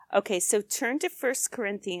Okay, so turn to 1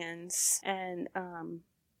 Corinthians and,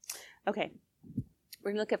 okay,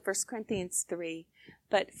 we're going to look at 1 Corinthians 3.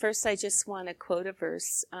 But first, I just want to quote a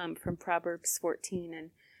verse from Proverbs 14.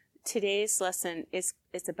 And today's lesson is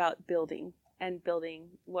about building and building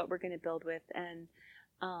what we're going to build with. And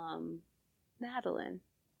Madeline,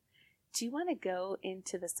 do you want to go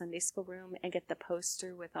into the Sunday school room and get the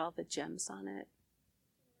poster with all the gems on it?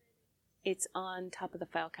 It's on top of the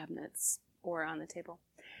file cabinets or on the table.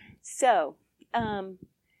 So,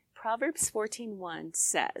 Proverbs 14:1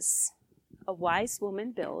 says, "A wise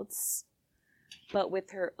woman builds, but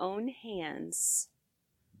with her own hands,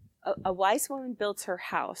 a wise woman builds her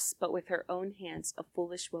house, but with her own hands a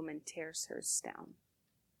foolish woman tears hers down."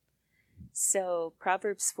 So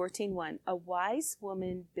Proverbs 14:1, a wise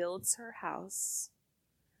woman builds her house,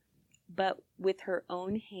 but with her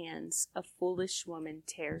own hands a foolish woman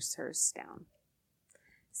tears hers down.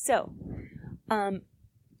 So,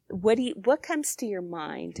 what comes to your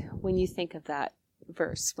mind when you think of that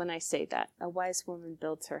verse, when I say that? A wise woman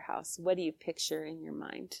builds her house. What do you picture in your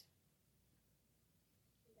mind?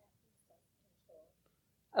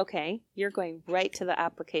 Okay, you're going right to the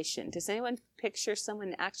application. Does anyone picture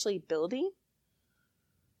someone actually building?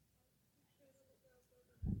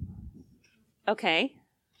 Okay.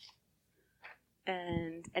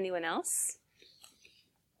 And anyone else?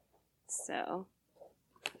 So,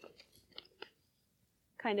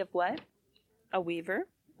 kind of what? A weaver.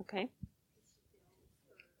 Okay.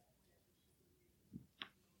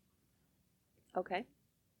 Okay.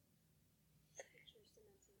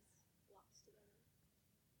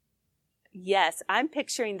 Yes, I'm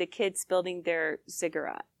picturing the kids building their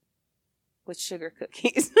ziggurat with sugar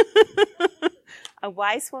cookies. A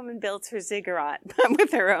wise woman builds her ziggurat, but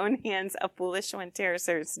with her own hands, a foolish one tears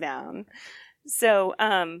hers down. So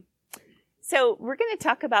we're going to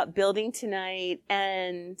talk about building tonight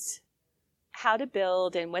and how to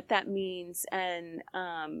build and what that means. And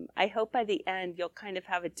I hope by the end you'll kind of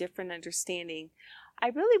have a different understanding. I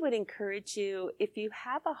really would encourage you, if you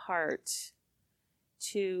have a heart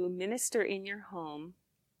to minister in your home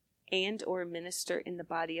and or minister in the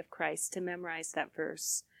body of Christ, to memorize that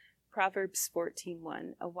verse. Proverbs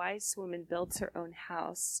 14:1, a wise woman builds her own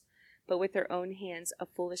house, but with her own hands a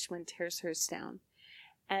foolish one tears hers down.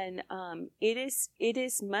 And it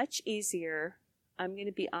is much easier, I'm going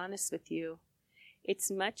to be honest with you, it's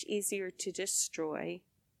much easier to destroy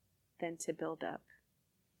than to build up.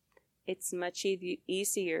 It's much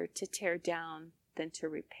easier to tear down than to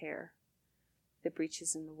repair the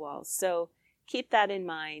breaches in the walls. So keep that in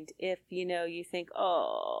mind. If you think,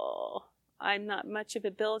 oh, I'm not much of a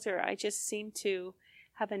builder, I just seem to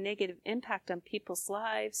have a negative impact on people's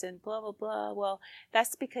lives and blah, blah, blah. Well,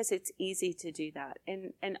 that's because it's easy to do that.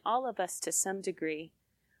 And all of us, to some degree,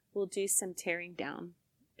 will do some tearing down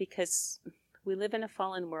because we live in a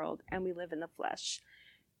fallen world and we live in the flesh.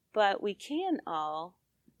 But we can all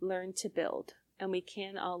learn to build, and we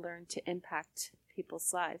can all learn to impact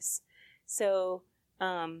people's lives. So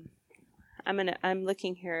I'm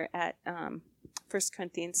looking here at 1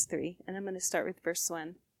 Corinthians 3, and I'm going to start with verse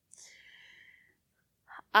 1.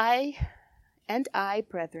 I,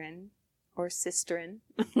 brethren, or sisterin,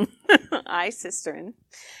 sisterin,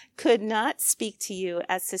 could not speak to you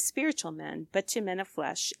as to spiritual men, but to men of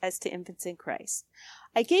flesh, as to infants in Christ.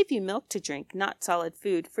 I gave you milk to drink, not solid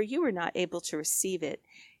food, for you were not able to receive it.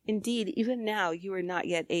 Indeed, even now you are not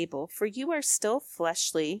yet able, for you are still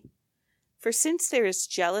fleshly. For since there is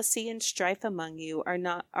jealousy and strife among you,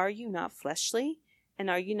 are you not fleshly? And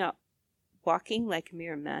are you not walking like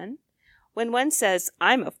mere men? When one says,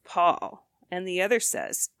 I'm of Paul, and the other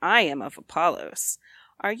says, I am of Apollos,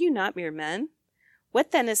 are you not mere men?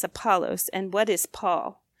 What then is Apollos, and what is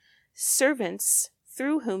Paul? Servants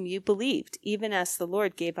through whom you believed, even as the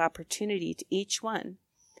Lord gave opportunity to each one.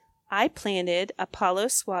 I planted,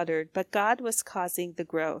 Apollos watered, but God was causing the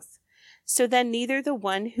growth. So then neither the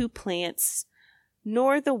one who plants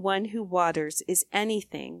nor the one who waters is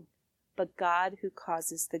anything, but God who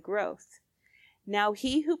causes the growth. Now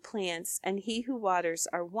he who plants and he who waters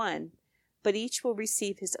are one, but each will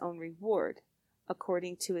receive his own reward,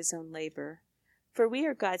 according to his own labor. For we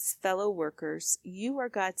are God's fellow workers, you are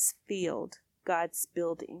God's field, God's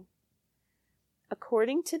building.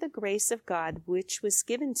 According to the grace of God which was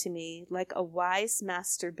given to me, like a wise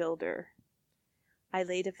master builder, I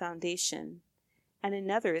laid a foundation, and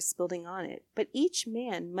another is building on it. But each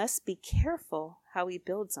man must be careful how he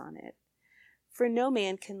builds on it. For no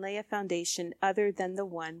man can lay a foundation other than the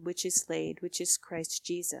one which is laid, which is Christ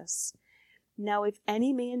Jesus. Now if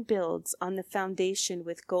any man builds on the foundation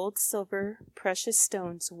with gold, silver, precious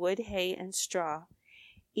stones, wood, hay, and straw,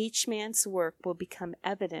 Each man's work will become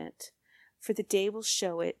evident, for the day will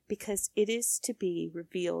show it, because it is to be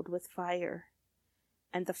revealed with fire.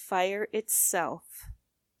 And the fire itself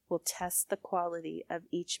will test the quality of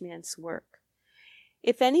each man's work.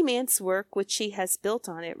 If any man's work which he has built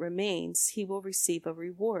on it remains, he will receive a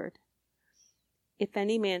reward. If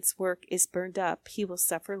any man's work is burned up, he will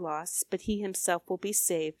suffer loss, but he himself will be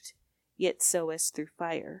saved, yet so as through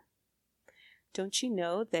fire. Don't you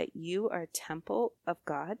know that you are a temple of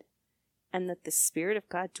God, and that the Spirit of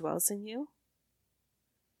God dwells in you?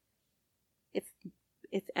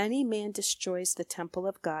 If any man destroys the temple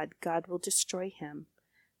of God, God will destroy him,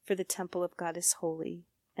 for the temple of God is holy,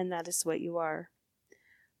 and that is what you are.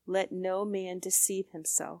 Let no man deceive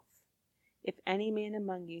himself. If any man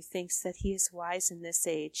among you thinks that he is wise in this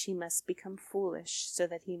age, he must become foolish, so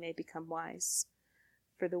that he may become wise.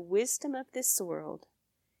 For the wisdom of this world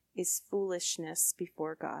is foolishness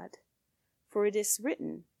before God. For it is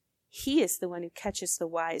written, He is the one who catches the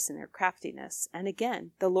wise in their craftiness. And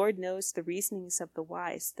again, the Lord knows the reasonings of the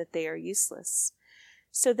wise, that they are useless.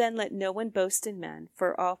 So then let no one boast in men,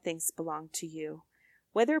 for all things belong to you.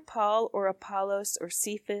 Whether Paul or Apollos or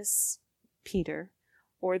Cephas, Peter,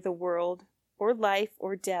 or the world, or life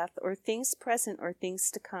or death, or things present or things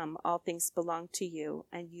to come, all things belong to you,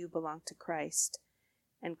 and you belong to Christ,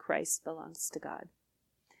 and Christ belongs to God.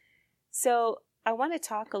 So I want to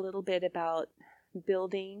talk a little bit about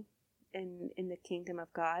building in the kingdom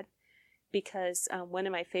of God, because one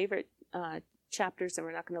of my favorite chapters, and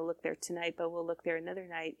we're not going to look there tonight, but we'll look there another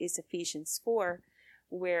night, is Ephesians 4,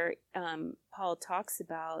 where Paul talks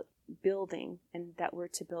about building, and that we're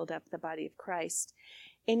to build up the body of Christ.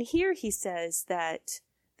 And here he says that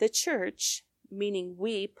the church, meaning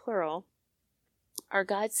we, plural, are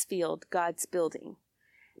God's field, God's building.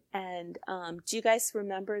 And do you guys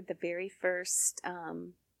remember the very first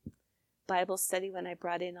Bible study when I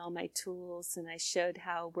brought in all my tools and I showed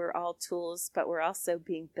how we're all tools, but we're also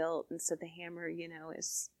being built? And so the hammer,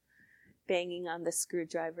 is banging on the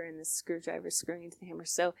screwdriver and the screwdriver screwing into the hammer.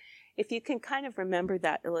 So if you can kind of remember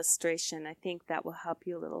that illustration, I think that will help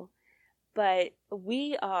you a little. But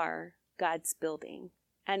we are God's building.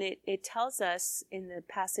 And it tells us in the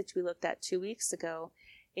passage we looked at 2 weeks ago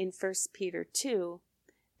in 1 Peter 2,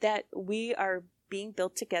 that we are being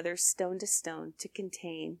built together stone to stone to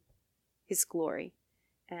contain His glory.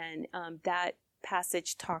 And that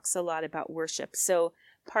passage talks a lot about worship. So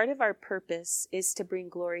part of our purpose is to bring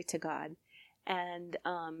glory to God. And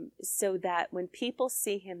so that when people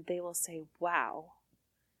see Him, they will say, wow,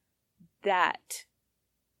 that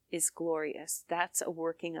is glorious. That's a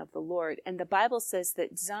working of the Lord. And the Bible says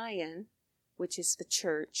that Zion, which is the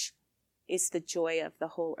church, is the joy of the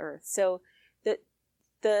whole earth. So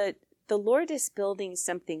the Lord is building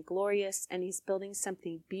something glorious, and He's building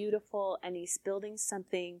something beautiful, and He's building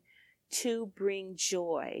something to bring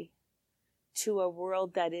joy to a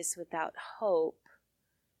world that is without hope,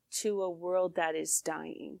 to a world that is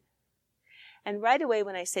dying. And right away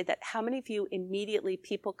when I say that, how many of you immediately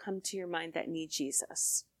people come to your mind that need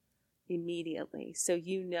Jesus? Immediately. So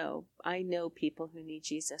I know people who need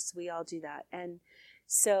Jesus. We all do that. And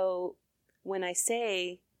so when I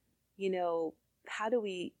say, how do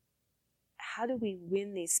we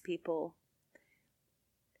win these people?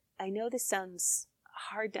 I know this sounds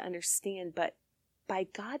hard to understand, but by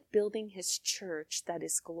God building His church that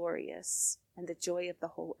is glorious and the joy of the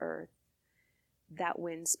whole earth, that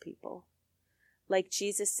wins people. Like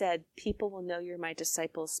Jesus said, people will know you're my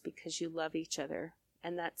disciples because you love each other.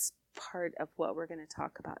 And that's part of what we're going to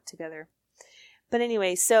talk about together. But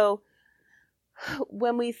anyway, so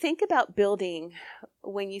when we think about building,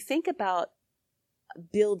 when you think about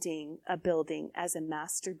building a building as a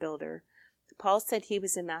master builder, Paul said he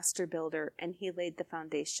was a master builder and he laid the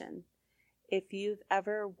foundation. If you've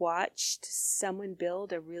ever watched someone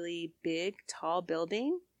build a really big, tall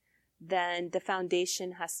building, then the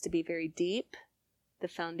foundation has to be very deep. The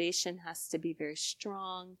foundation has to be very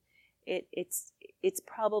strong. It's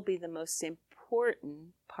probably the most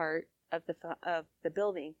important part of the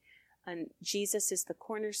building. And Jesus is the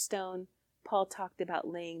cornerstone. Paul talked about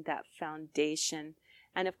laying that foundation.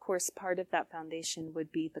 And of course, part of that foundation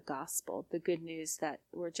would be the gospel, the good news that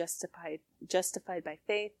we're justified by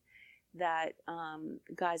faith, that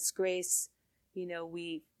God's grace,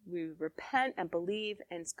 we repent and believe,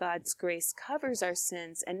 and God's grace covers our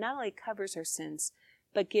sins, and not only covers our sins,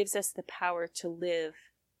 but gives us the power to live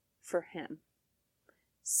for Him.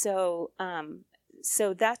 So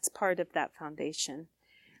that's part of that foundation.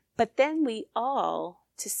 But then we all,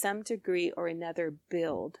 to some degree or another,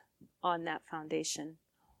 build on that foundation.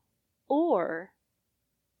 Or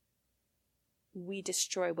we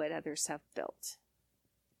destroy what others have built.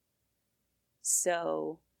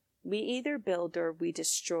 So we either build or we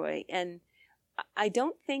destroy. And I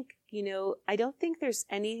don't think, I don't think there's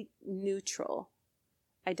any neutral.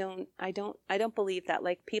 I don't believe that.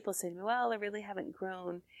 Like people say, well, I really haven't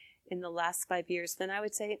grown in the last 5 years. Then I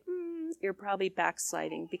would say, you're probably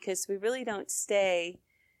backsliding, because we really don't stay.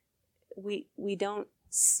 We don't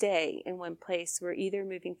stay in one place. We're either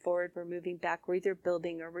moving forward, we're moving back, we're either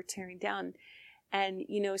building or we're tearing down. And,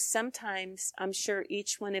 sometimes I'm sure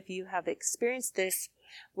each one of you have experienced this,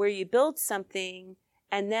 where you build something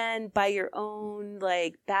and then by your own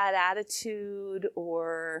like bad attitude,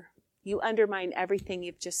 or you undermine everything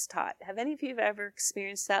you've just taught. Have any of you ever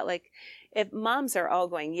experienced that? Like, if moms are all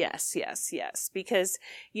going, yes, yes, yes, because,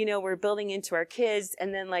 we're building into our kids,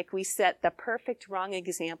 and then like we set the perfect wrong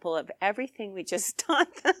example of everything we just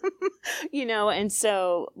taught them, and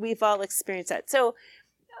so we've all experienced that. So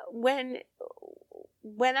when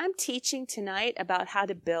I'm teaching tonight about how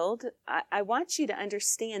to build, I want you to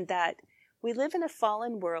understand that we live in a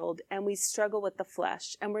fallen world and we struggle with the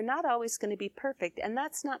flesh, and we're not always going to be perfect. And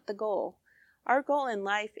that's not the goal. Our goal in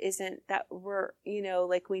life isn't that we're,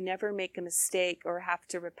 like we never make a mistake or have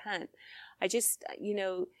to repent. I just,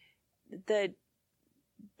 the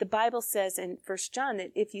Bible says in 1 John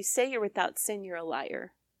that if you say you're without sin, you're a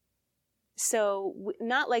liar. So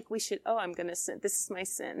not like we should, I'm going to sin. This is my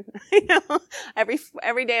sin.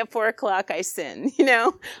 Every day at 4:00 I sin,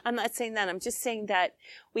 I'm not saying that. I'm just saying that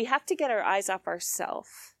we have to get our eyes off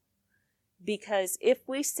ourselves, because if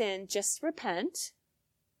we sin, just repent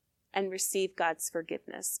and receive God's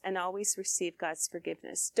forgiveness, and always receive God's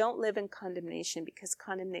forgiveness. Don't live in condemnation, because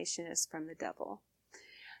condemnation is from the devil.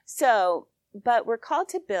 So, but we're called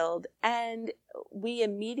to build, and we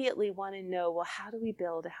immediately want to know, well, how do we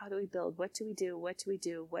build? How do we build? What do we do? What do we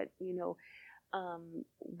do?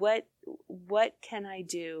 What can I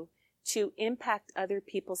do to impact other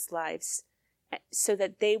people's lives so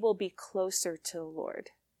that they will be closer to the Lord?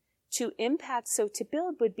 To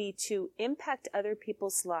build would be to impact other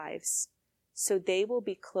people's lives so they will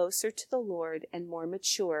be closer to the Lord and more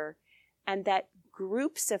mature, and that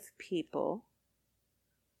groups of people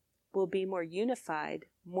will be more unified,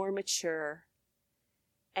 more mature,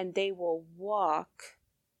 and they will walk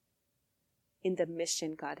in the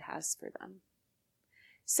mission God has for them.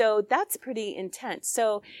 So that's pretty intense.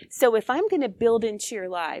 So if I'm going to build into your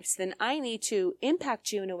lives, then I need to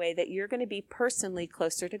impact you in a way that you're going to be personally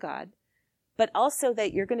closer to God, but also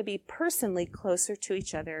that you're going to be personally closer to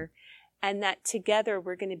each other, and that together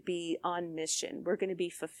we're going to be on mission. We're going to be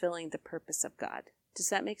fulfilling the purpose of God. Does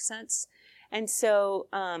that make sense? And so,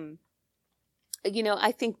 I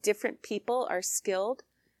think different people are skilled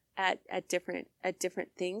at different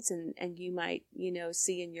things, and you might,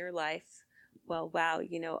 see in your life, well, wow,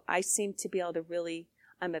 I seem to be able to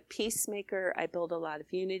I'm a peacemaker. I build a lot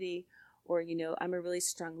of unity, or, I'm a really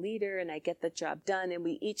strong leader and I get the job done. And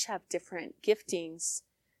we each have different giftings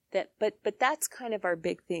but that's kind of our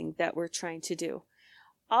big thing that we're trying to do.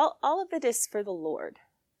 All of it is for the Lord.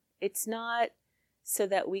 It's not so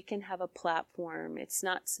that we can have a platform. It's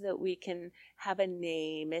not so that we can have a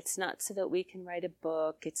name. It's not so that we can write a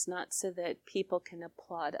book. It's not so that people can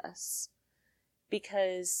applaud us.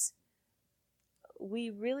 Because we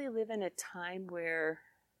really live in a time where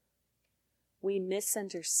we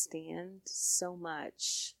misunderstand so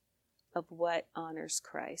much of what honors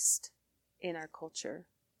Christ in our culture.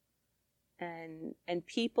 And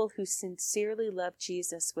people who sincerely love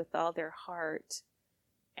Jesus with all their heart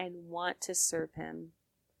and want to serve him,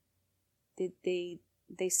 they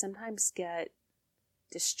sometimes get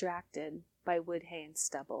distracted by wood, hay, and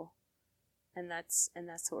stubble. And that's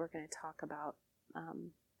what we're going to talk about.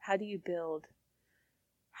 How do you build?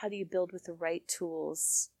 How do you build with the right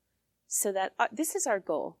tools? So that this is our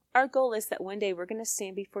goal. Our goal is that one day we're going to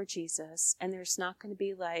stand before Jesus, and there's not going to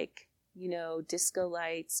be like, disco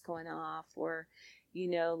lights going off, or,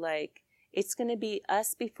 like it's going to be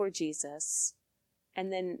us before Jesus.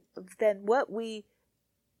 And then what we,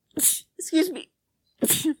 excuse me.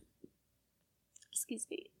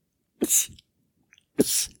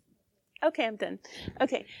 Okay, I'm done.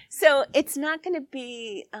 Okay. So it's not going to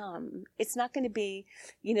be,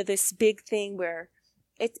 this big thing where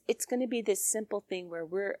it's going to be this simple thing where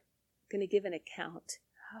we're going to give an account.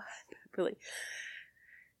 Really.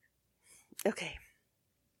 Okay.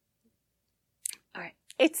 All right.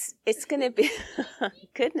 It's going to be,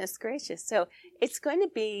 goodness gracious. So it's going to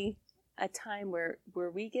be a time where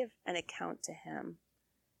we give an account to him.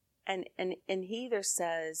 And he either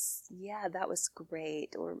says, yeah, that was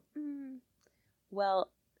great, or,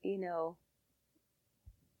 well,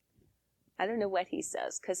 I don't know what he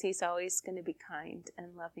says, because he's always going to be kind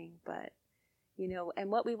and loving, but, and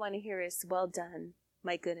what we want to hear is, well done,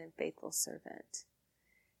 my good and faithful servant.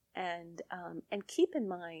 And keep in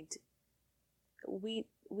mind, we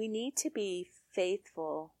need to be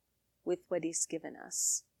faithful with what he's given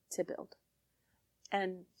us to build.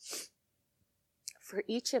 And for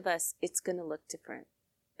each of us, it's going to look different.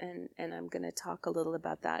 And I'm going to talk a little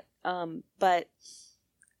about that.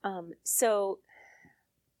 So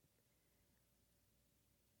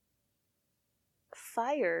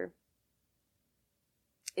fire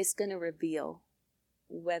is going to reveal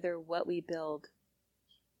whether what we build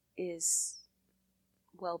is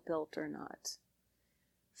well built or not.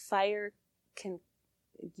 Fire can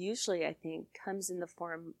usually, I think, comes in the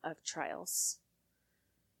form of trials.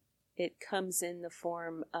 It comes in the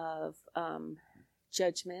form of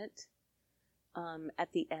judgment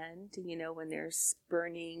at the end, when there's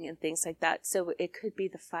burning and things like that. So it could be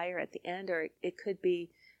the fire at the end, or it could be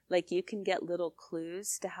like you can get little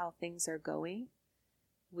clues to how things are going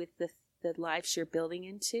with the lives you're building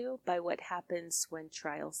into by what happens when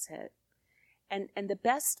trials hit. And the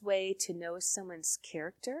best way to know someone's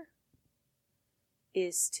character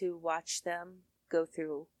is to watch them go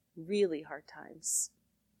through really hard times.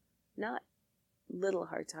 Not little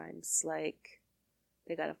hard times like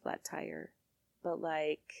they got a flat tire, but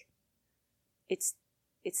like it's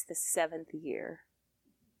the 7th year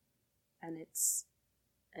and it's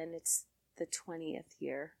the 20th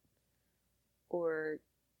year, or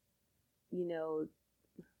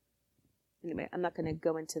anyway, I'm not going to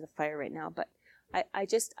go into the fire right now, but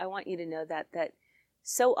I want you to know that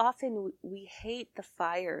so often we hate the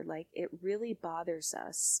fire. Like, it really bothers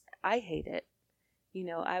us. I hate it.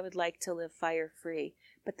 I would like to live fire free,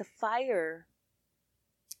 but the fire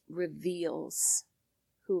reveals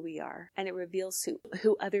who we are, and it reveals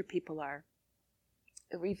who other people are.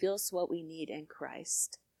 It reveals what we need in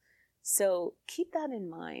Christ. So keep that in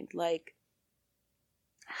mind. Like,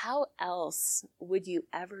 how else would you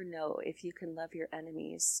ever know if you can love your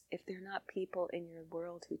enemies if they're not people in your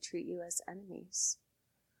world who treat you as enemies?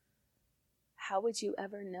 How would you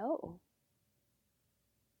ever know?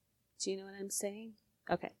 Do you know what I'm saying?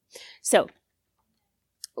 Okay. So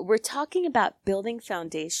we're talking about building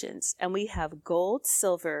foundations, and we have gold,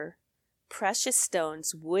 silver, precious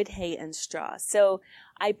stones, wood, hay, and straw. So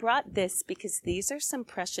I brought this because these are some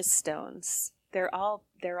precious stones. They're all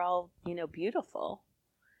beautiful.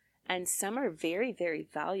 And some are very, very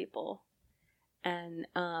valuable. And,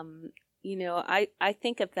 I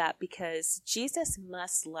think of that because Jesus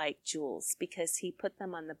must like jewels, because he put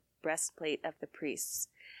them on the breastplate of the priests,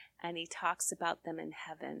 and he talks about them in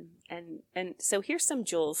heaven. And so here's some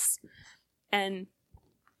jewels. And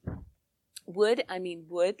wood,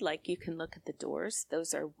 like you can look at the doors.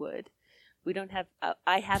 Those are wood. We don't have,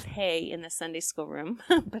 I have hay in the Sunday school room,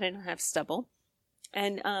 but I don't have stubble.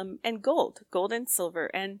 And gold and silver.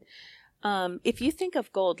 And if you think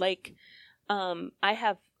of gold, like I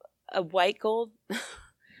have a white gold,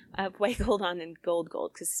 I have white gold on and gold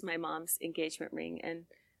because it's my mom's engagement ring and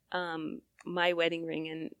my wedding ring,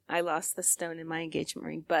 and I lost the stone in my engagement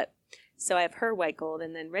ring. But so I have her white gold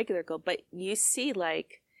and then regular gold. But you see, it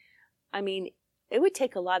would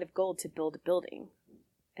take a lot of gold to build a building,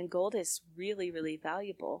 and gold is really, really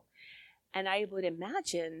valuable. And I would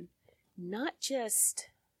imagine not just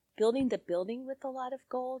building the building with a lot of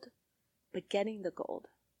gold, but getting the gold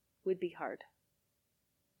would be hard.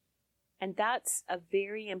 And that's a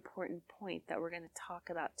very important point that we're going to talk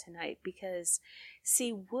about tonight, because,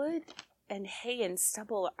 see, wood and hay and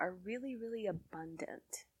stubble are really, really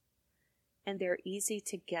abundant, and they're easy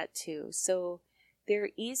to get to. So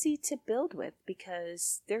they're easy to build with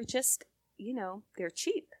because they're just, they're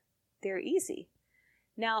cheap. They're easy.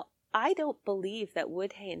 Now, I don't believe that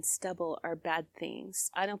wood, hay, and stubble are bad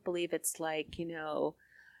things. I don't believe it's like,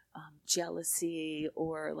 jealousy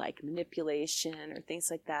or like manipulation or things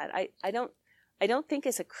like that. I don't think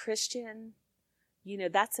as a Christian,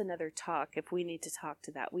 that's another talk if we need to talk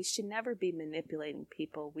to that. We should never be manipulating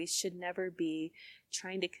people. We should never be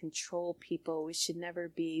trying to control people. We should never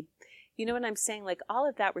be, you know what I'm saying? Like, all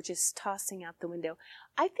of that we're just tossing out the window.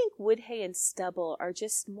 I think wood, hay, and stubble are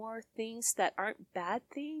just more things that aren't bad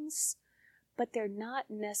things, but they're not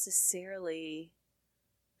necessarily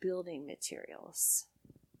building materials.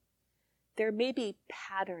 There may be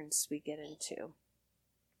patterns we get into.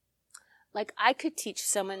 Like, I could teach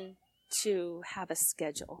someone to have a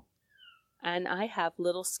schedule, and I have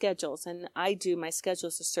little schedules, and I do my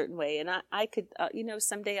schedules a certain way, and I could,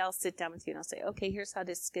 someday I'll sit down with you and I'll say, okay, here's how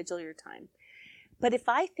to schedule your time. But if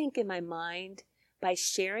I think in my mind, by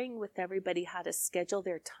sharing with everybody how to schedule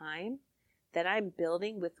their time, that I'm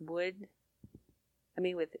building with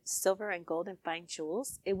with silver and gold and fine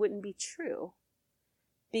jewels, it wouldn't be true.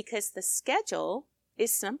 because the schedule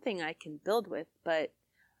is something I can build with, but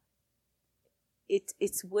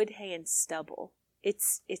it's wood, hay, and stubble.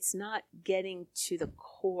 It's not getting to the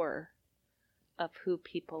core of who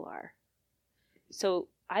people are. So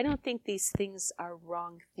I don't think these things are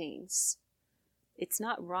wrong things. It's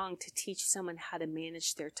not wrong to teach someone how to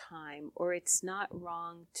manage their time, or it's not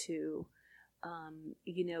wrong to,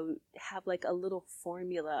 have like a little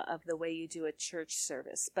formula of the way you do a church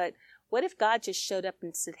service. But what if God just showed up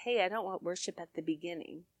and said, hey, I don't want worship at the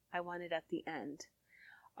beginning. I want it at the end.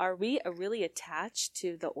 Are we really attached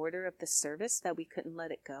to the order of the service that we couldn't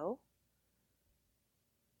let it go?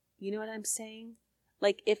 You know what I'm saying?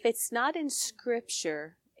 Like, if it's not in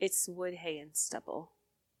Scripture, it's wood, hay, and stubble.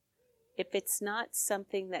 If it's not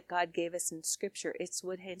something that God gave us in Scripture, it's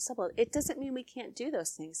wood, hay, and stubble. It doesn't mean we can't do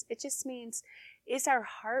those things. It just means, is our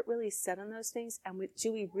heart really set on those things? And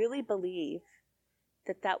do we really believe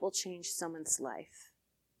that that will change someone's life?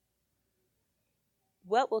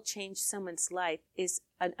 What will change someone's life is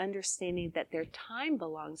an understanding that their time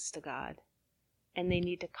belongs to God, and they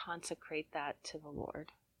need to consecrate that to the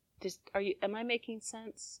Lord. Am I making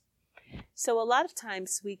sense? So a lot of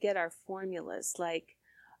times we get our formulas like,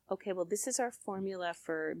 okay, well, this is our formula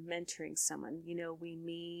for mentoring someone. We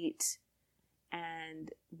meet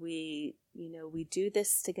and we do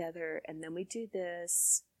this together, and then we do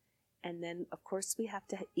this. And then, of course, we have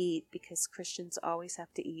to eat because Christians always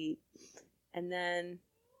have to eat. And then,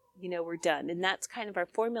 we're done. And that's kind of our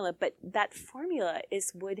formula. But that formula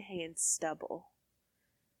is wood, hay, and stubble.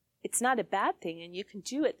 It's not a bad thing, and you can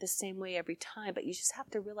do it the same way every time, but you just have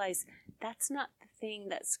to realize that's not the thing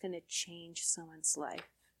that's going to change someone's life.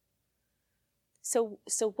 So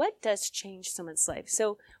what does change someone's life?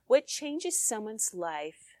 So what changes someone's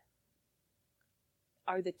life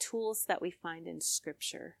are the tools that we find in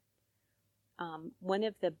Scripture. One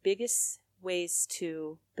of the biggest ways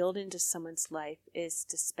to build into someone's life is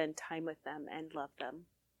to spend time with them and love them.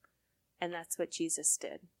 And that's what Jesus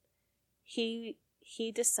did. He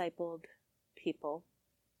discipled people,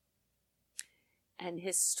 and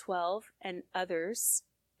his 12 and others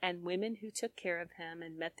and women who took care of him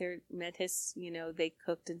and met his, they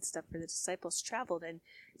cooked and stuff for the disciples, traveled. And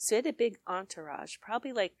so he had a big entourage,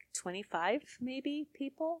 probably like 25 maybe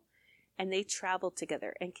people, and they traveled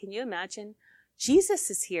together. And can you imagine? Jesus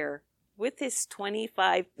is here with his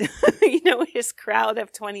 25, his crowd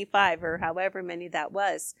of 25 or however many that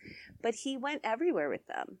was. But he went everywhere with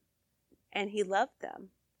them, and he loved them,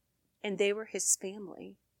 and they were his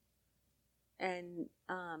family. And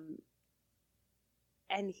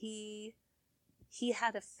he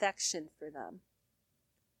had affection for them,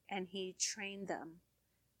 and he trained them.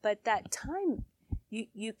 But that time,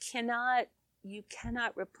 you cannot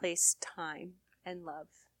replace time and love.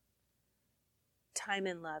 Time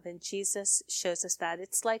and love. And Jesus shows us that.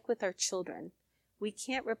 It's like with our children. We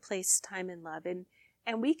can't replace time and love. And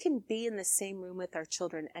we can be in the same room with our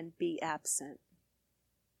children and be absent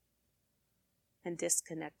and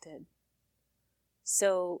disconnected.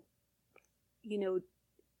 So,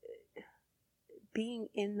 being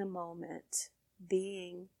in the moment,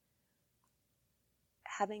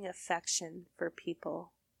 having affection for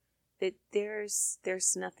people, that there's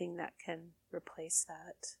nothing that can replace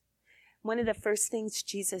that. One of the first things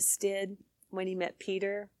Jesus did when he met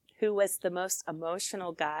Peter, who was the most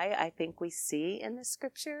emotional guy I think we see in the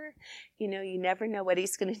Scripture, you never know what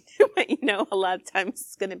he's going to do, but a lot of times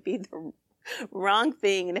it's going to be the wrong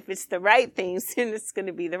thing, and if it's the right thing, soon it's going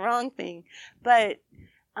to be the wrong thing. But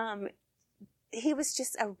he was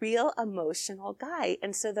just a real emotional guy.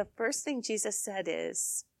 And so the first thing Jesus said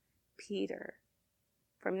is, Peter,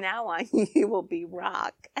 from now on, you will be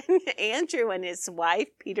rock. And Andrew and his wife,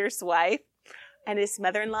 Peter's wife, and his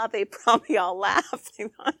mother-in-law, they probably all laughed. They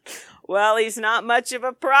thought, well, he's not much of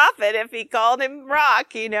a prophet if he called him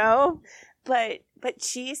rock, But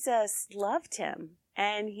Jesus loved him,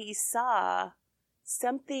 and he saw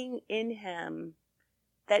something in him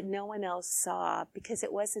that no one else saw because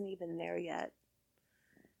it wasn't even there yet.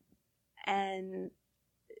 And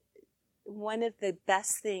one of the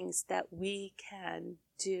best things that we can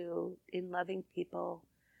do in loving people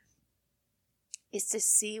is to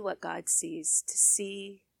see what God sees, to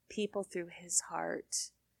see people through his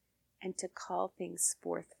heart, and to call things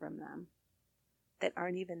forth from them that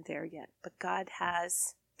aren't even there yet. But God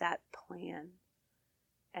has that plan,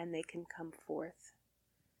 and they can come forth.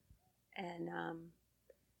 And,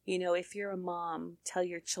 if you're a mom, tell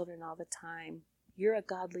your children all the time, you're a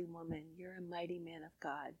godly woman, you're a mighty man of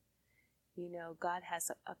God. God has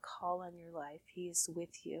a call on your life. He is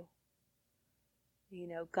with you.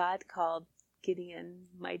 God called Gideon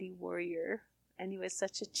mighty warrior, and he was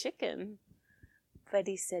such a chicken. But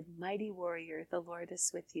he said, mighty warrior, the Lord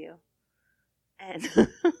is with you. And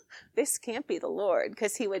this can't be the Lord,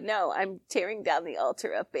 because he would know I'm tearing down the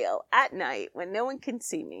altar of Baal at night when no one can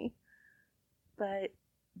see me. But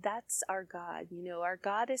that's our God. You know, our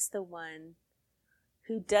God is the one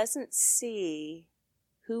who doesn't see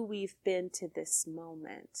who we've been to this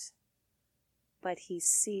moment, but he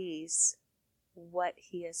sees what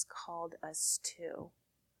he has called us to.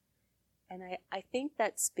 And I think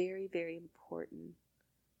that's very, very important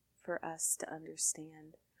for us to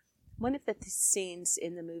understand. One of the scenes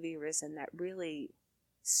in the movie Risen that really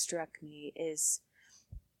struck me is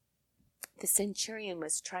the centurion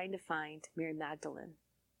was trying to find Mary Magdalene.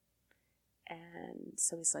 And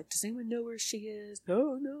so he's like, does anyone know where she is?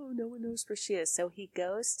 No one knows where she is. So he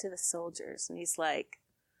goes to the soldiers and he's like,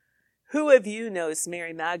 who of you knows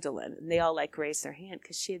Mary Magdalene? And they all like raise their hand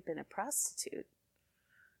because she had been a prostitute.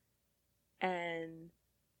 And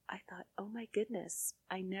I thought, oh my goodness,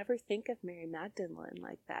 I never think of Mary Magdalene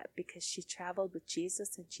like that because she traveled with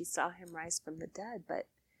Jesus and she saw him rise from the dead. But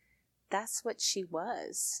that's what she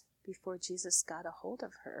was before Jesus got a hold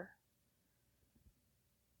of her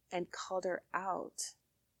and called her out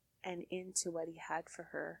and into what he had for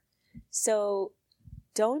her. So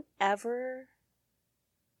don't ever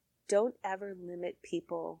limit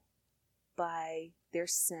people by their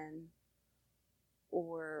sin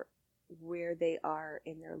or where they are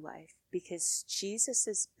in their life, because Jesus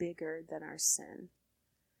is bigger than our sin.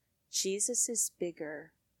 Jesus is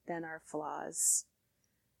bigger than our flaws.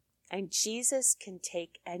 And Jesus can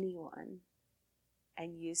take anyone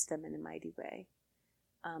and use them in a mighty way.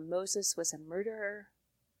 Moses was a murderer.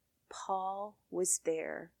 Paul was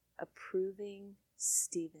there approving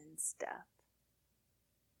Stephen's death.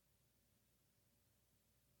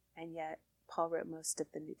 And yet, Paul wrote most of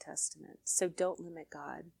the New Testament. So don't limit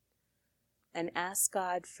God. And ask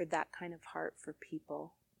God for that kind of heart for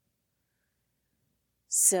people.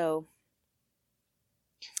 So,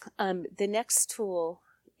 the next tool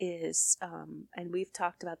is, and we've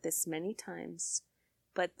talked about this many times,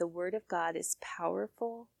 but the Word of God is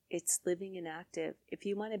powerful. It's living and active. If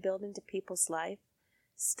you want to build into people's life,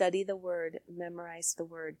 study the Word, memorize the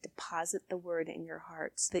Word, deposit the Word in your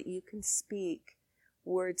heart so that you can speak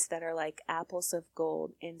words that are like apples of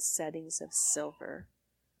gold in settings of silver.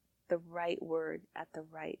 The right word at the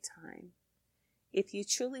right time. If you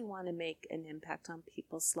truly want to make an impact on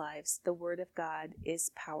people's lives, the Word of God is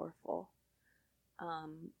powerful.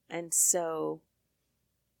 And so,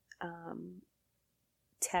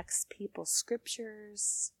 text people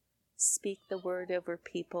scriptures, speak the Word over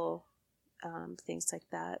people, things like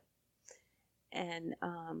that. And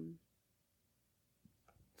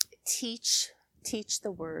teach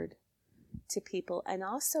the Word to people, and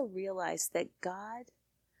also realize that God,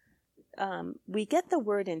 we get the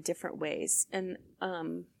Word in different ways, and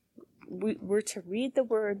we're to read the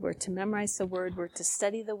Word, we're to memorize the Word, we're to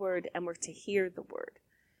study the Word, and we're to hear the Word.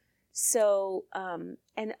 So,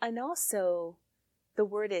 and also the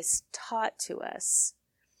Word is taught to us.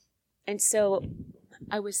 And so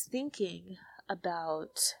I was thinking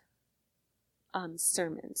about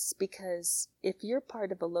sermons, because if you're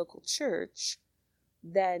part of a local church,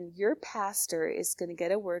 then your pastor is going to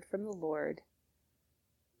get a word from the Lord,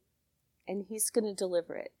 and he's going to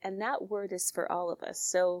deliver it. And that word is for all of us.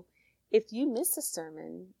 So if you miss a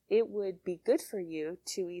sermon, it would be good for you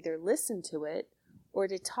to either listen to it or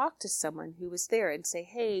to talk to someone who was there and say,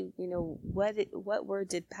 hey, you know, what word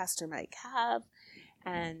did Pastor Mike have?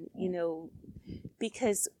 And, you know,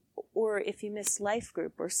 because, or if you miss life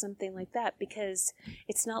group or something like that, because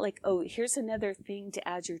it's not like, oh, here's another thing to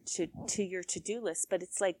add to your to-do list, but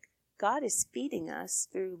it's like God is feeding us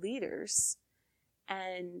through leaders,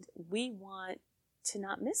 and we want to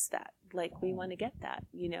not miss that. Like, we want to get that,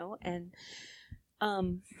 you know? And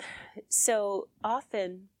so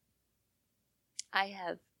often I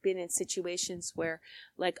have been in situations where,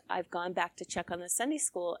 like, I've gone back to check on the Sunday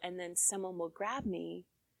school, and then someone will grab me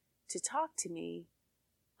to talk to me.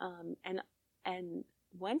 And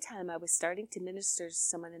one time I was starting to minister to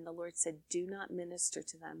someone, and the Lord said, do not minister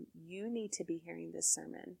to them. You need to be hearing this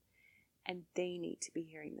sermon, and they need to be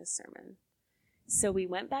hearing this sermon. So we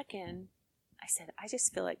went back in. I said, I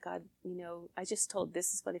just feel like God, you know, I just told,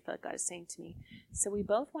 this is what I feel like God is saying to me. So we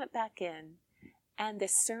both went back in, and the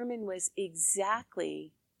sermon was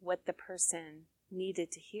exactly what the person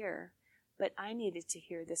needed to hear. But I needed to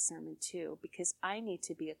hear this sermon too, because I need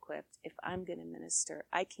to be equipped if I'm going to minister.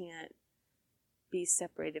 I can't be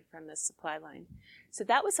separated from the supply line. So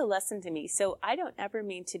that was a lesson to me. So I don't ever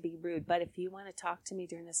mean to be rude, but if you want to talk to me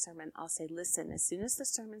during the sermon, I'll say, listen, as soon as the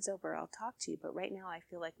sermon's over, I'll talk to you. But right now I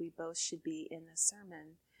feel like we both should be in the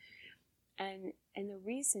sermon. And the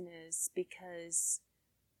reason is because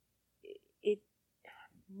it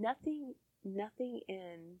nothing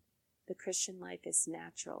in the Christian life is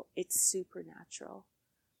natural. It's supernatural.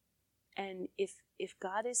 And if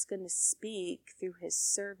God is going to speak through his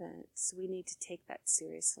servants, we need to take that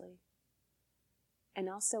seriously. And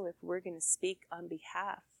also, if we're going to speak on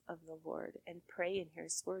behalf of the Lord and pray and hear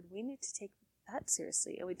his word, we need to take that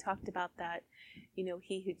seriously. And we talked about that,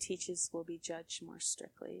 he who teaches will be judged more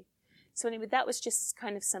strictly. So anyway, that was just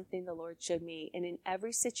kind of something the Lord showed me. And in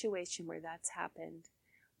every situation where that's happened,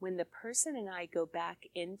 when the person and I go back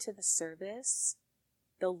into the service,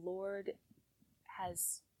 the Lord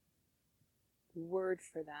has word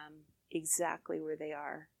for them exactly where they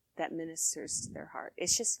are that ministers to their heart.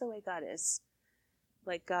 It's just the way God is.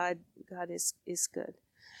 Like God is good.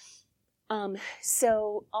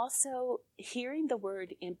 So also hearing the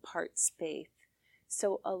word imparts faith.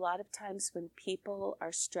 So a lot of times when people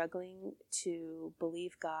are struggling to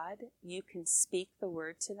believe God, you can speak the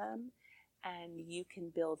word to them and you can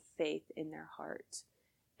build faith in their heart.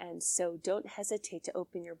 And so don't hesitate to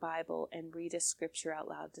open your Bible and read a scripture out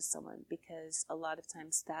loud to someone, because a lot of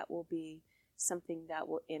times that will be something that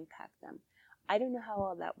will impact them. I don't know how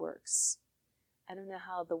all that works. I don't know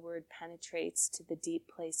how the word penetrates to the deep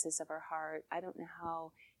places of our heart. I don't know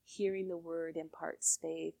how hearing the word imparts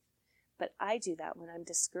faith. But I do that when I'm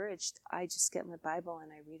discouraged. I just get my Bible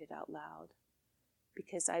and I read it out loud,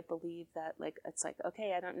 because I believe that, it's like,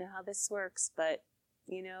 okay, I don't know how this works, but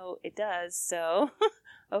it does. So,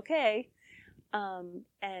 okay.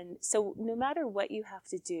 And so no matter what you have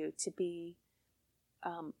to do to be,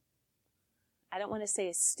 I don't want to say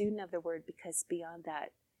a student of the word, because beyond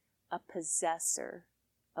that, a possessor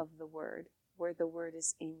of the word, where the word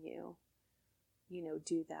is in you,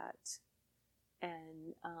 do that.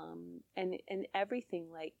 And everything,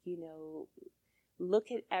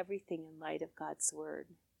 look at everything in light of God's word.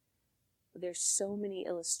 There's so many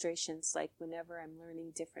illustrations, like whenever I'm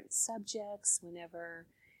learning different subjects, whenever,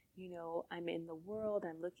 I'm in the world,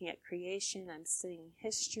 I'm looking at creation, I'm studying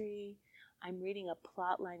history, I'm reading a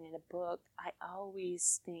plot line in a book, I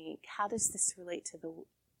always think, how does this relate to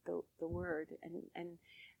the word? And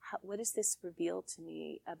what does this reveal to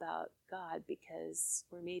me about God? Because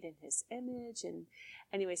we're made in his image. And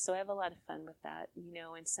anyway, so I have a lot of fun with that,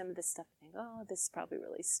 and some of the stuff I think, oh, this is probably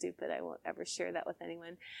really stupid. I won't ever share that with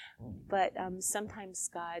anyone. But sometimes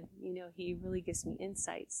God, he really gives me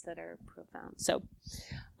insights that are profound. So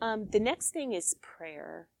the next thing is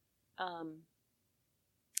prayer.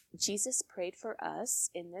 Jesus prayed for us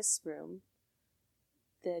in this room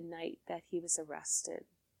the night that he was arrested.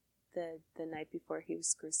 The night before he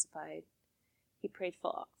was crucified. He prayed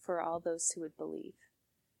for all those who would believe.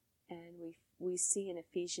 And we see in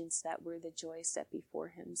Ephesians that we're the joy set before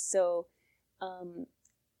him. So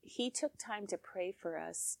he took time to pray for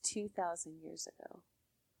us 2,000 years ago.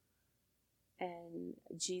 And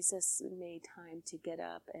Jesus made time to get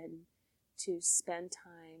up and to spend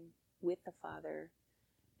time with the Father.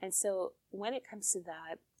 And so when it comes to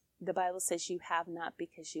that, the Bible says you have not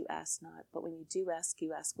because you ask not. But when you do ask,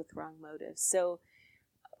 you ask with wrong motives. So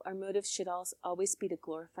our motives should always be to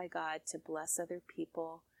glorify God, to bless other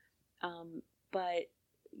people. But,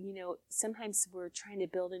 sometimes we're trying to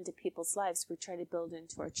build into people's lives. We're trying to build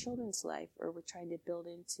into our children's life, or we're trying to build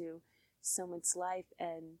into someone's life,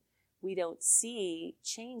 and we don't see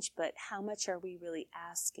change. But how much are we really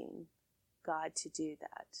asking God to do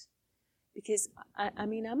that? Because, I'm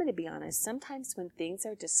going to be honest, sometimes when things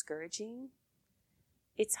are discouraging,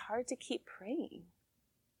 it's hard to keep praying.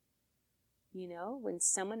 When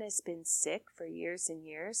someone has been sick for years and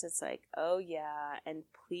years, it's like, oh yeah, and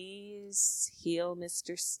please heal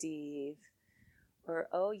Mr. Steve. Or,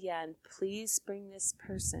 oh yeah, and please bring this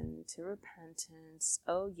person to repentance.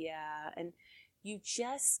 Oh yeah. And you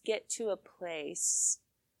just get to a place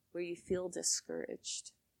where you feel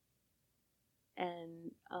discouraged.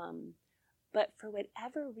 And, but for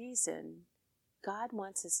whatever reason, God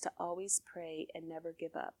wants us to always pray and never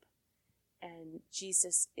give up. And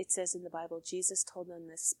Jesus, it says in the Bible, Jesus told them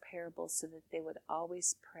this parable so that they would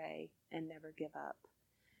always pray and never give up.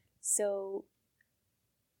 So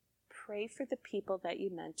pray for the people that you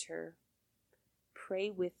mentor. Pray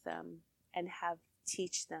with them and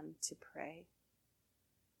teach them to pray.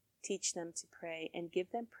 Teach them to pray and give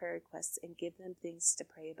them prayer requests and give them things to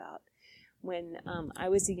pray about. When I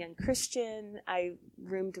was a young Christian, I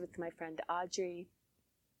roomed with my friend Audrey,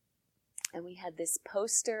 and we had this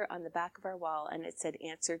poster on the back of our wall, and it said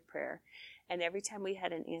answered prayer. And every time we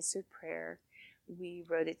had an answered prayer, we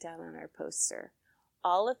wrote it down on our poster.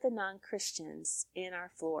 All of the non-Christians in our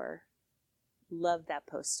floor loved that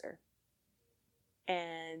poster.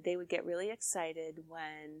 And they would get really excited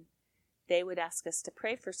when they would ask us to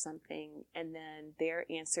pray for something, and then their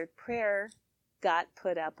answered prayer got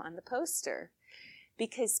put up on the poster.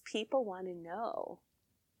 Because people want to know,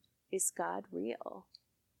 is God real?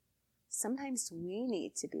 Sometimes we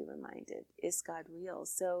need to be reminded, is God real?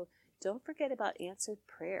 So don't forget about answered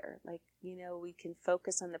prayer. Like, we can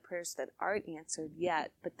focus on the prayers that aren't answered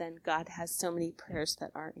yet, but then God has so many prayers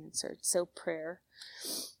that aren't answered. So prayer.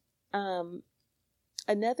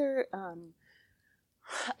 Another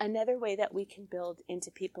way that we can build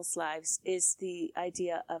into people's lives is the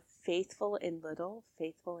idea of faithful in little,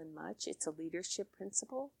 faithful in much. It's a leadership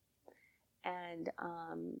principle. And,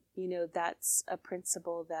 that's a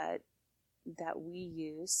principle that we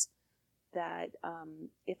use, that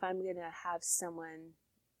if I'm going to have someone,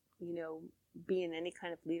 be in any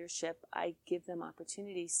kind of leadership, I give them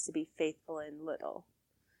opportunities to be faithful in little,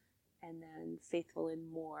 and then faithful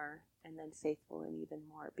in more, and then faithful in even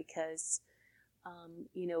more. Because,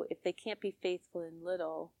 if they can't be faithful in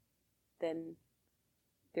little, then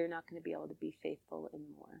they're not going to be able to be faithful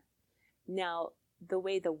in more. Now, the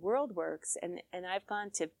way the world works, and I've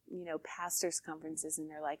gone to, pastors' conferences, and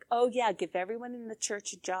they're like, oh yeah, give everyone in the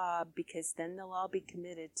church a job because then they'll all be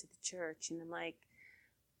committed to the church. And I'm like,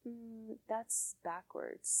 that's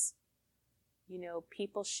backwards.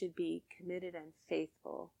 People should be committed and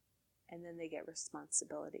faithful, and then they get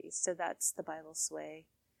responsibilities. So that's the Bible's way.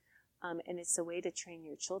 And it's a way to train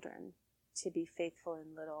your children to be faithful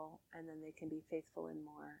in little, and then they can be faithful in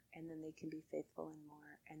more, and then they can be faithful in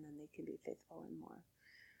more, and then they can be faithful in more.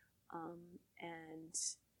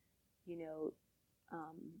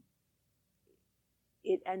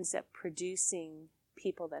 It ends up producing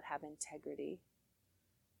people that have integrity.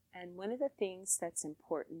 And one of the things that's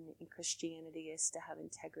important in Christianity is to have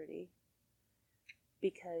integrity,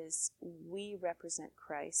 because we represent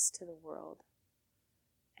Christ to the world.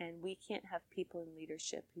 And we can't have people in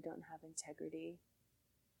leadership who don't have integrity.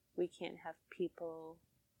 We can't have people,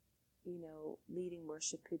 leading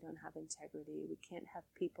worship who don't have integrity. We can't have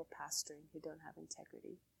people pastoring who don't have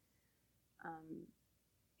integrity.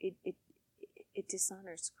 It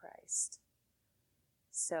dishonors Christ.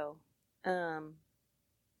 So,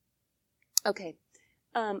 okay.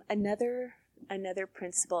 Another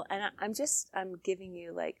principle, and I'm giving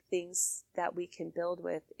you like things that we can build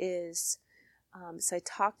with is, so I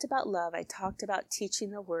talked about love. I talked about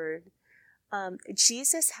teaching the word.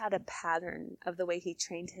 Jesus had a pattern of the way he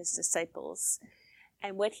trained his disciples.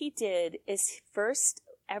 And what he did is, first,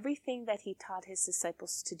 everything that he taught his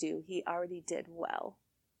disciples to do, he already did well.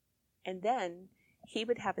 And then he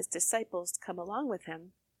would have his disciples come along with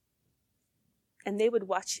him, and they would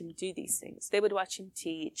watch him do these things. They would watch him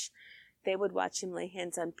teach. They would watch him lay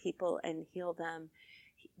hands on people and heal them.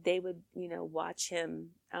 They would, watch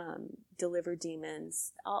him deliver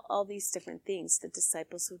demons, all these different things the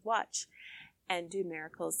disciples would watch and do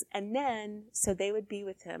miracles. And then, so they would be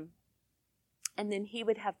with him, and then he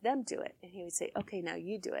would have them do it. And he would say, okay, now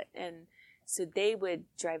you do it. And so they would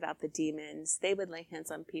drive out the demons. They would lay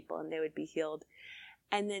hands on people and they would be healed.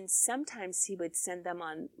 And then sometimes he would send them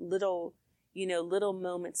on little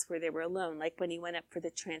moments where they were alone. Like when he went up for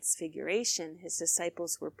the transfiguration, his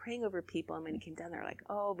disciples were praying over people. And when he came down, they're like,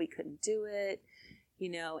 oh, we couldn't do it.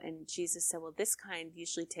 And Jesus said, well, this kind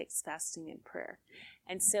usually takes fasting and prayer.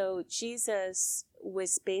 And so Jesus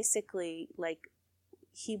was basically like,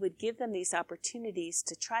 he would give them these opportunities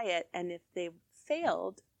to try it. And if they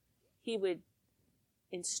failed, he would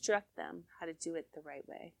instruct them how to do it the right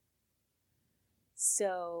way.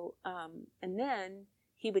 So, and then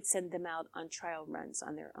he would send them out on trial runs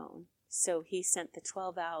on their own. So he sent the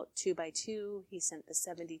 12 out 2 by 2. He sent the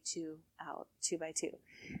 72 out 2 by 2.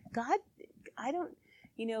 God,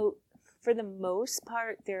 for the most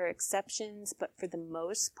part, there are exceptions, but for the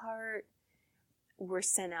most part, we're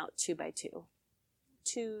sent out 2 by 2.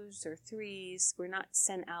 2s or 3s, we're not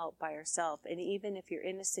sent out by ourselves. And even if you're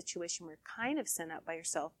in a situation where you're kind of sent out by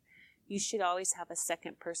yourself, you should always have a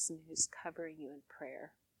second person who's covering you in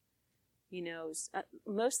prayer.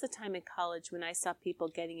 Most of the time in college, when I saw people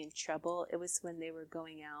getting in trouble, it was when they were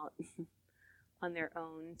going out on their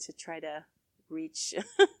own to try to reach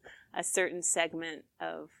a certain segment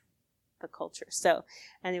of the culture. So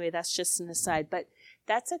anyway, that's just an aside, but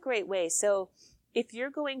that's a great way. So if you're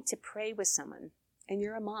going to pray with someone and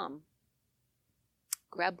you're a mom,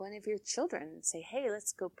 grab one of your children and say, hey,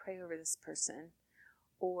 let's go pray over this person.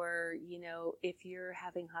 Or, if you're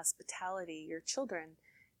having hospitality, your children,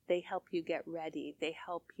 they help you get ready. They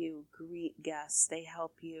help you greet guests. They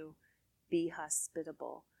help you be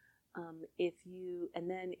hospitable. If you're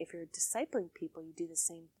discipling people, you do the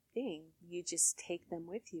same thing. You just take them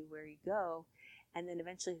with you where you go, And then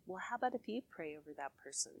eventually, well, how about if you pray over that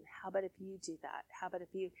person? How about if you do that? How about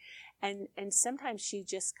if you, and sometimes you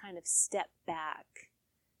just kind of step back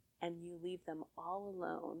and you leave them all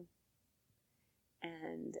alone.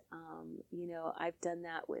 And, I've done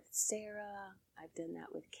that with Sarah. I've done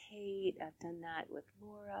that with Kate. I've done that with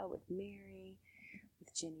Laura, with Mary,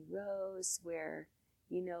 with Jenny Rose, where,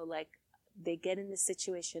 like they get in the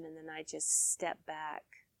situation and then I just step back.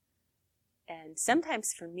 And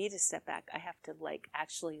sometimes for me to step back, I have to like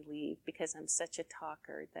actually leave because I'm such a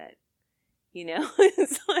talker that,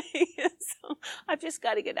 it's like, so I've just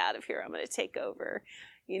got to get out of here. I'm going to take over.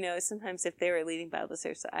 Sometimes if they were leading Bible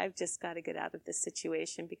studies, I've just got to get out of this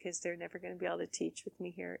situation because they're never going to be able to teach with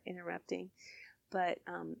me here interrupting. But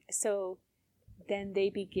so then they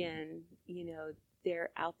begin, they're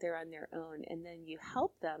out there on their own, and then you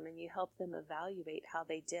help them and you help them evaluate how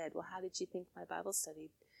they did. Well, how did you think my Bible study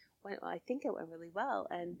went? Well, I think it went really well.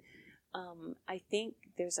 And I think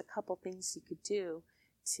there's a couple things you could do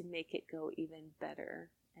to make it go even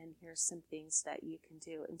better. And here's some things that you can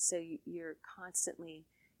do. And so you're constantly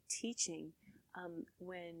teaching.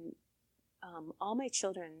 When all my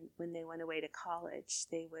children, when they went away to college,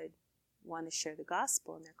 they would want to share the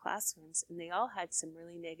gospel in their classrooms. And they all had some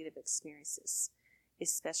really negative experiences,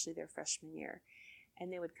 especially their freshman year.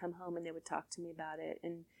 And they would come home and they would talk to me about it.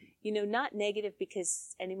 And, not negative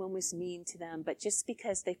because anyone was mean to them, but just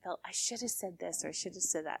because they felt, I should have said this or I should have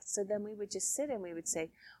said that. So then we would just sit and we would say,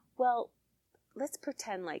 well, let's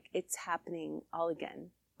pretend like it's happening all again.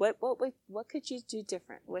 What could you do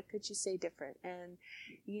different? What could you say different? And,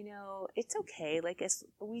 it's okay. Like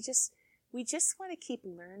we just want to keep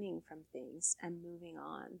learning from things and moving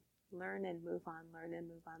on. Learn and move on, learn and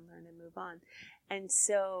move on, learn and move on. And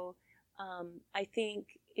so I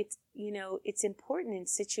think it's important in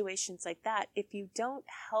situations like that. If you don't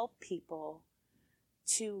help people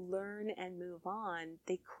to learn and move on,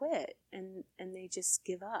 they quit and they just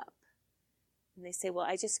give up. And they say, well,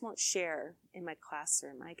 I just won't share in my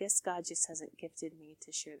classroom. I guess God just hasn't gifted me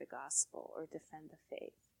to share the gospel or defend the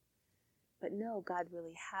faith. But no, God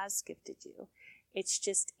really has gifted you. It's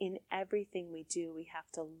just in everything we do, we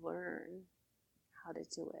have to learn how to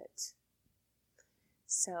do it.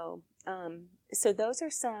 So those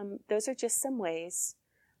are just some ways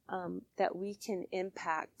that we can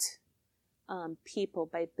impact people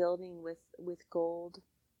by building with gold,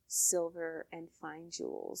 silver, and fine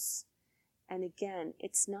jewels. And again,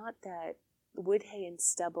 it's not that wood, hay, and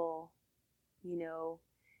stubble,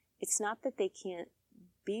 it's not that they can't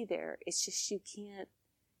be there. It's just you can't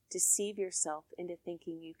deceive yourself into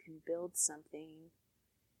thinking you can build something.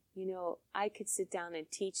 I could sit down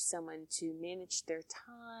and teach someone to manage their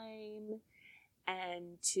time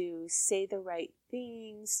and to say the right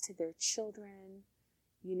things to their children.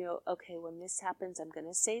 Okay, when this happens, I'm going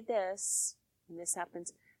to say this. When this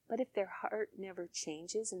happens, but if their heart never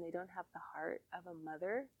changes and they don't have the heart of a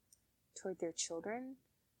mother toward their children,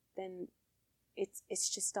 then it's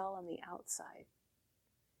just all on the outside.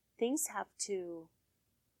 Things have to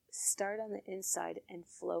start on the inside and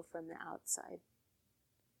flow from the outside.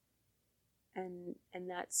 And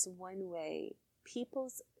that's one way.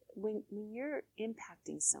 When you're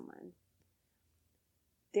impacting someone,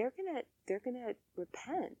 they're gonna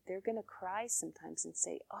repent. They're gonna cry sometimes and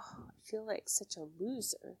say, "Oh, I feel like such a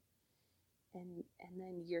loser." And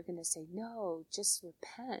then you're gonna say, "No, just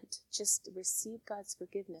repent. Just receive God's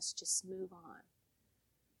forgiveness. Just move on."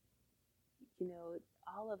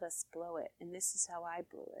 All of us blow it, and this is how I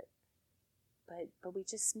blew it. But we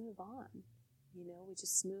just move on. We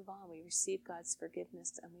just move on. We receive God's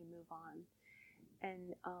forgiveness and we move on.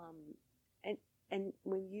 And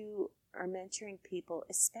when you are mentoring people,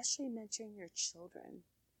 especially mentoring your children,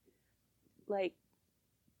 like,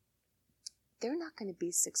 they're not going to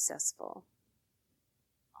be successful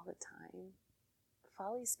all the time.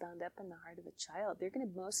 Folly's bound up in the heart of a child. They're going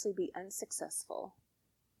to mostly be unsuccessful.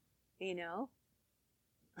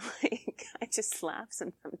 Like, I just laugh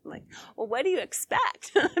sometimes. Like, well, what do you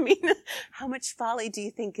expect? I mean, how much folly do you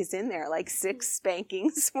think is in there? Like 6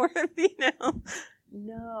 spankings worth,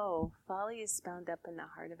 No, folly is bound up in the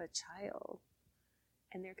heart of a child.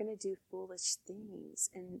 And they're going to do foolish things.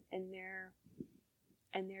 And they're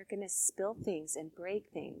going to spill things and break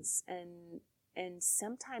things. And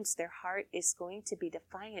sometimes their heart is going to be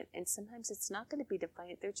defiant. And sometimes it's not going to be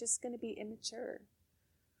defiant. They're just going to be immature.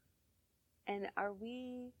 And are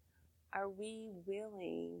we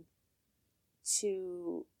willing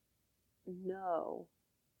to know,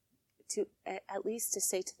 to at least to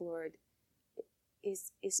say to the Lord,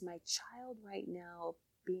 is my child right now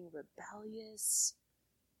being rebellious?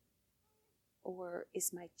 Or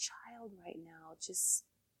is my child right now just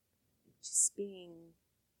just being,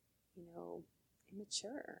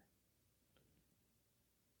 immature.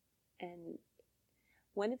 And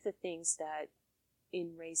one of the things that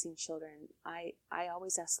in raising children, I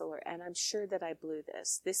always ask the Lord, and I'm sure that I blew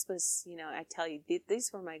this. This was, I tell you,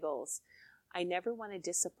 these were my goals. I never want to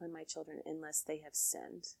discipline my children unless they have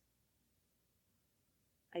sinned.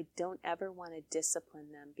 I don't ever want to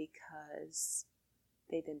discipline them because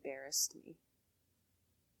they've embarrassed me.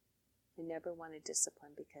 I never want to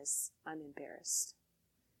discipline because I'm embarrassed.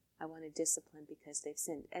 I want to discipline because they've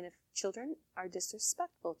sinned. And if children are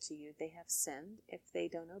disrespectful to you, they have sinned. If they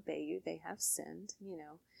don't obey you, they have sinned,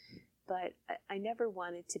 But I never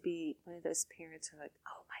wanted to be one of those parents who are like,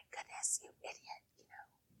 oh my goodness, you idiot,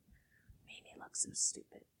 made me look so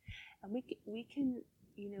stupid. And we can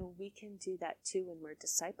do that too when we're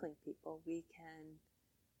discipling people. We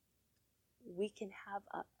can have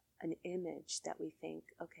an image that we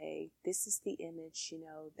think, okay, this is the image,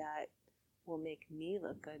 that will make me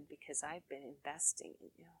look good because I've been investing in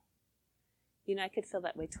you. I could feel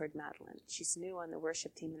that way toward Madeline. She's new on the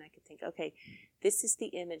worship team, and I could think, okay, this is the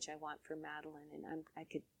image I want for Madeline, and I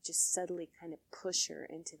could just subtly kind of push her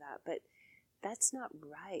into that. But that's not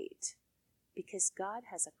right, because God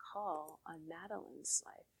has a call on Madeline's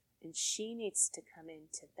life, and she needs to come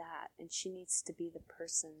into that, and she needs to be the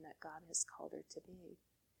person that God has called her to be.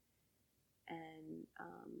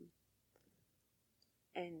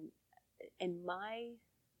 And my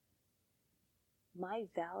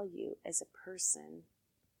value as a person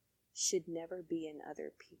should never be in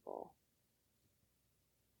other people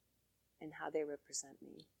and how they represent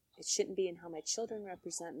me. It shouldn't be in how my children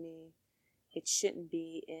represent me. It shouldn't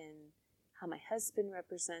be in how my husband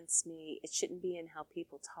represents me. It shouldn't be in how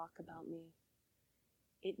people talk about me.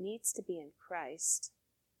 It needs to be in Christ.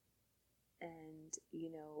 And,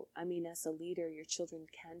 as a leader, your children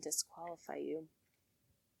can disqualify you.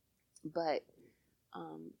 But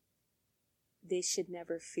they should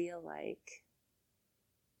never feel like,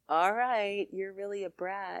 all right, you're really a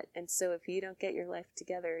brat, and so if you don't get your life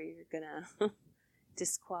together, you're going to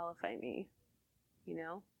disqualify me,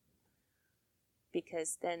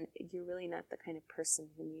 Because then you're really not the kind of person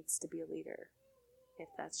who needs to be a leader, if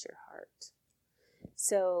that's your heart.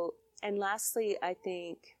 So, and lastly, I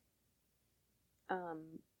think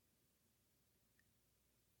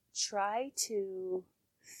try to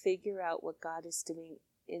figure out what God is doing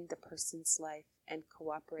in the person's life and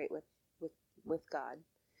cooperate with God.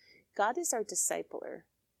 God is our discipler.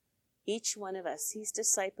 Each one of us, He's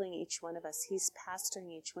discipling each one of us. He's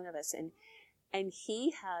pastoring each one of us. And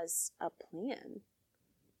He has a plan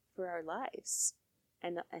for our lives.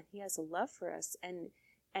 And He has a love for us. And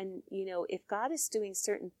if God is doing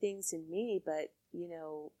certain things in me, but,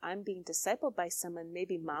 I'm being discipled by someone,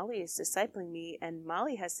 maybe Molly is discipling me, and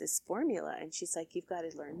Molly has this formula, and she's like, you've got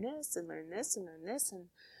to learn this and learn this and learn this. And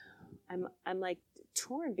I'm like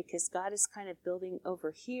torn because God is kind of building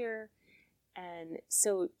over here. And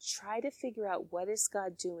so try to figure out what is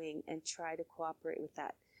God doing and try to cooperate with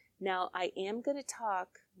that. Now, I am going to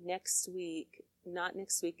talk next week, not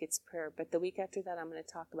next week, it's prayer, but the week after that, I'm going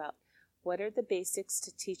to talk about what are the basics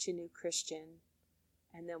to teach a new Christian,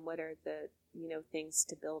 and then what are the, things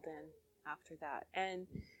to build in after that.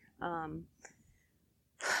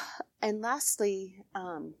 And lastly,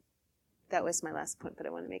 that was my last point, but I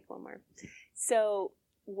want to make one more. So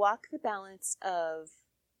walk the balance of,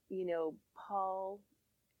 Paul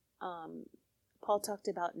talked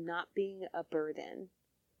about not being a burden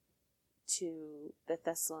to the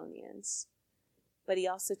Thessalonians, but he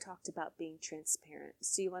also talked about being transparent.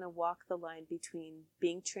 So you want to walk the line between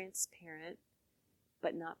being transparent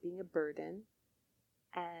but not being a burden,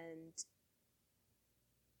 and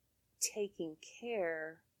taking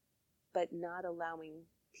care but not allowing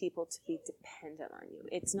people to be dependent on you.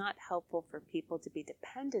 It's not helpful for people to be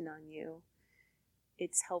dependent on you.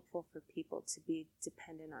 It's helpful for people to be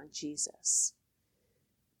dependent on Jesus.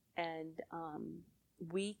 And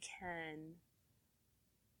we can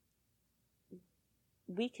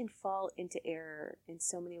fall into error in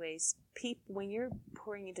so many ways. When you're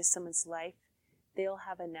pouring into someone's life, they'll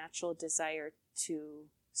have a natural desire to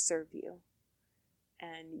serve you.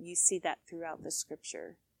 And you see that throughout the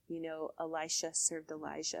scripture. Elisha served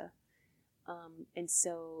Elijah. And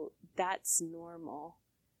so that's normal.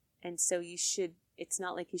 And so it's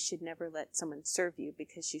not like you should never let someone serve you,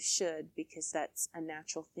 because you should, because that's a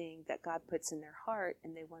natural thing that God puts in their heart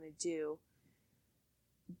and they want to do.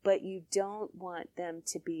 But you don't want them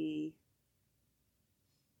to be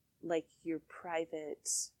like your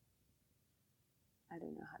private, I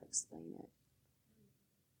don't know how to explain it.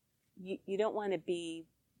 You don't want to be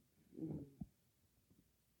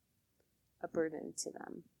a burden to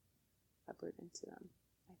them. a burden to them.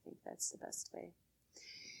 I think that's the best way.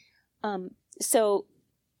 So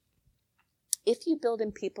if you build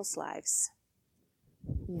in people's lives,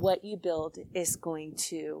 what you build is going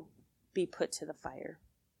to be put to the fire.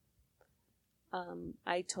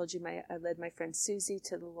 I told you I led my friend Susie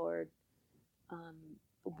to the Lord.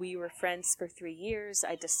 We were friends for 3 years.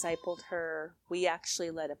 I discipled her. We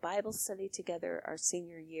actually led a Bible study together our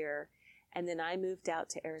senior year. And then I moved out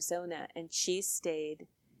to Arizona, and she stayed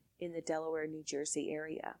in the Delaware, New Jersey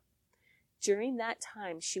area. During that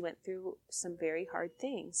time, she went through some very hard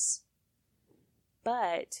things.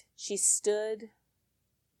 But she stood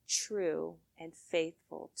true and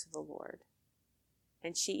faithful to the Lord.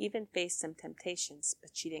 And she even faced some temptations,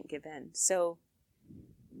 but she didn't give in. So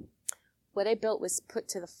what I built was put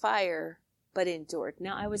to the fire, but endured.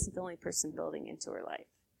 Now, I wasn't the only person building into her life.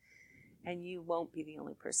 And you won't be the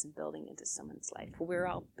only person building into someone's life. We're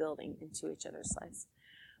all building into each other's lives.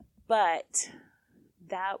 But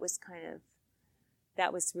that was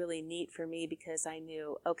really neat for me, because I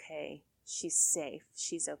knew, okay, she's safe.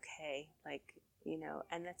 She's okay.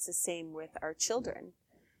 And that's the same with our children.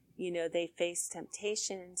 They face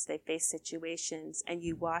temptations, they face situations, and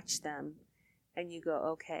you watch them and you go,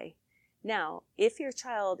 okay. Now, if your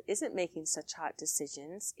child isn't making such hot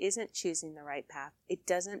decisions, isn't choosing the right path, it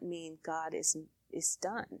doesn't mean God is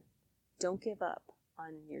done. Don't give up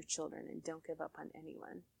on your children, and don't give up on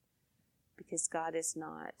anyone, because God is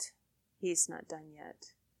not, He's not done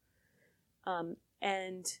yet.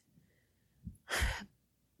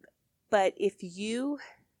 But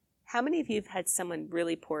how many of you have had someone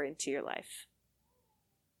really pour into your life?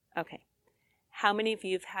 Okay. How many of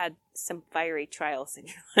you have had some fiery trials in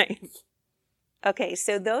your life? Okay,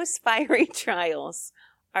 so those fiery trials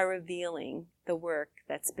are revealing the work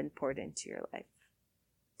that's been poured into your life.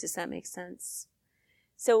 Does that make sense?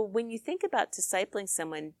 So when you think about discipling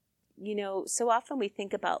someone, so often we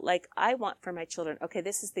think about, I want for my children, okay,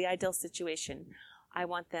 this is the ideal situation. I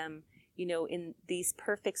want them, in these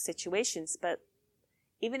perfect situations. But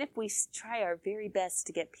even if we try our very best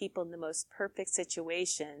to get people in the most perfect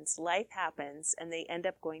situations, life happens and they end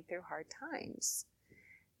up going through hard times.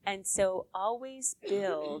 And so always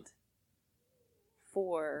build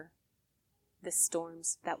for the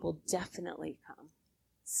storms that will definitely come.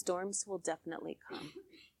 Storms will definitely come.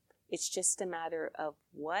 It's just a matter of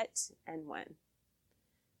what and when.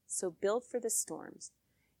 So build for the storms.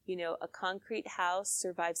 A concrete house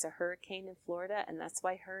survives a hurricane in Florida, and that's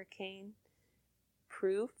why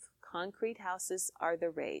hurricane-proof concrete houses are the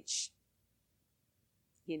rage.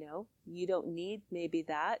 You don't need maybe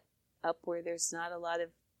that up where there's not a lot of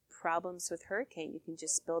problems with hurricane. You can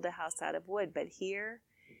just build a house out of wood. But here,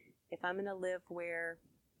 if I'm going to live where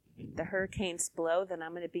the hurricanes blow, then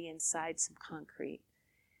I'm going to be inside some concrete.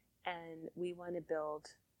 And we want to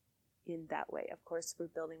build in that way. Of course, we're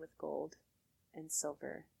building with gold and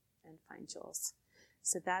silver and fine jewels.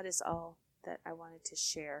 So that is all that I wanted to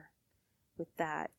share with that.